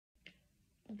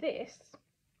This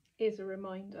is a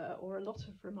reminder, or a lot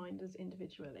of reminders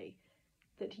individually,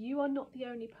 that you are not the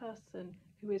only person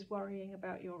who is worrying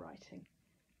about your writing.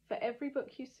 For every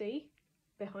book you see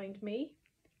behind me,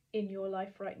 in your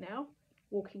life right now,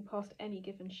 walking past any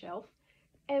given shelf,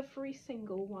 every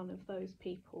single one of those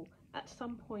people at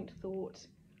some point thought,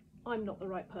 I'm not the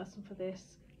right person for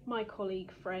this, my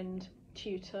colleague, friend,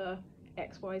 tutor,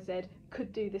 XYZ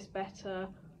could do this better,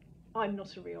 I'm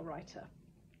not a real writer.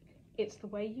 It's the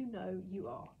way you know you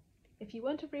are. If you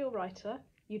weren't a real writer,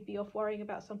 you'd be off worrying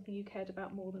about something you cared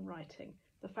about more than writing.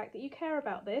 The fact that you care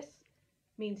about this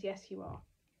means yes, you are.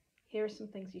 Here are some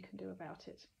things you can do about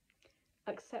it.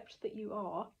 Accept that you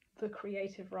are the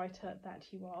creative writer that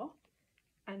you are,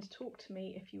 and talk to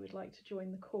me if you would like to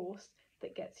join the course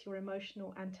that gets your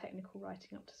emotional and technical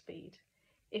writing up to speed.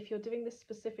 If you're doing this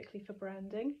specifically for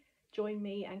branding, join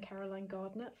me and Caroline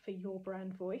Gardner for Your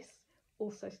Brand Voice,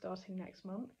 also starting next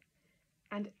month.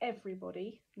 And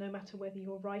everybody, no matter whether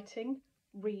you're writing,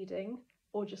 reading,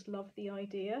 or just love the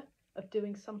idea of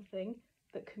doing something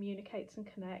that communicates and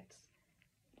connects,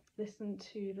 listen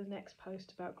to the next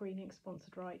post about Green Ink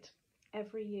Sponsored Write.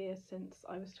 Every year since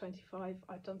I was 25,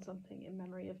 I've done something in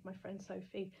memory of my friend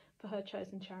Sophie for her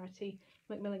chosen charity,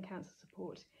 Macmillan Cancer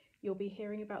Support. You'll be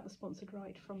hearing about the Sponsored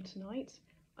Write from tonight.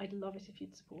 I'd love it if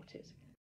you'd support it.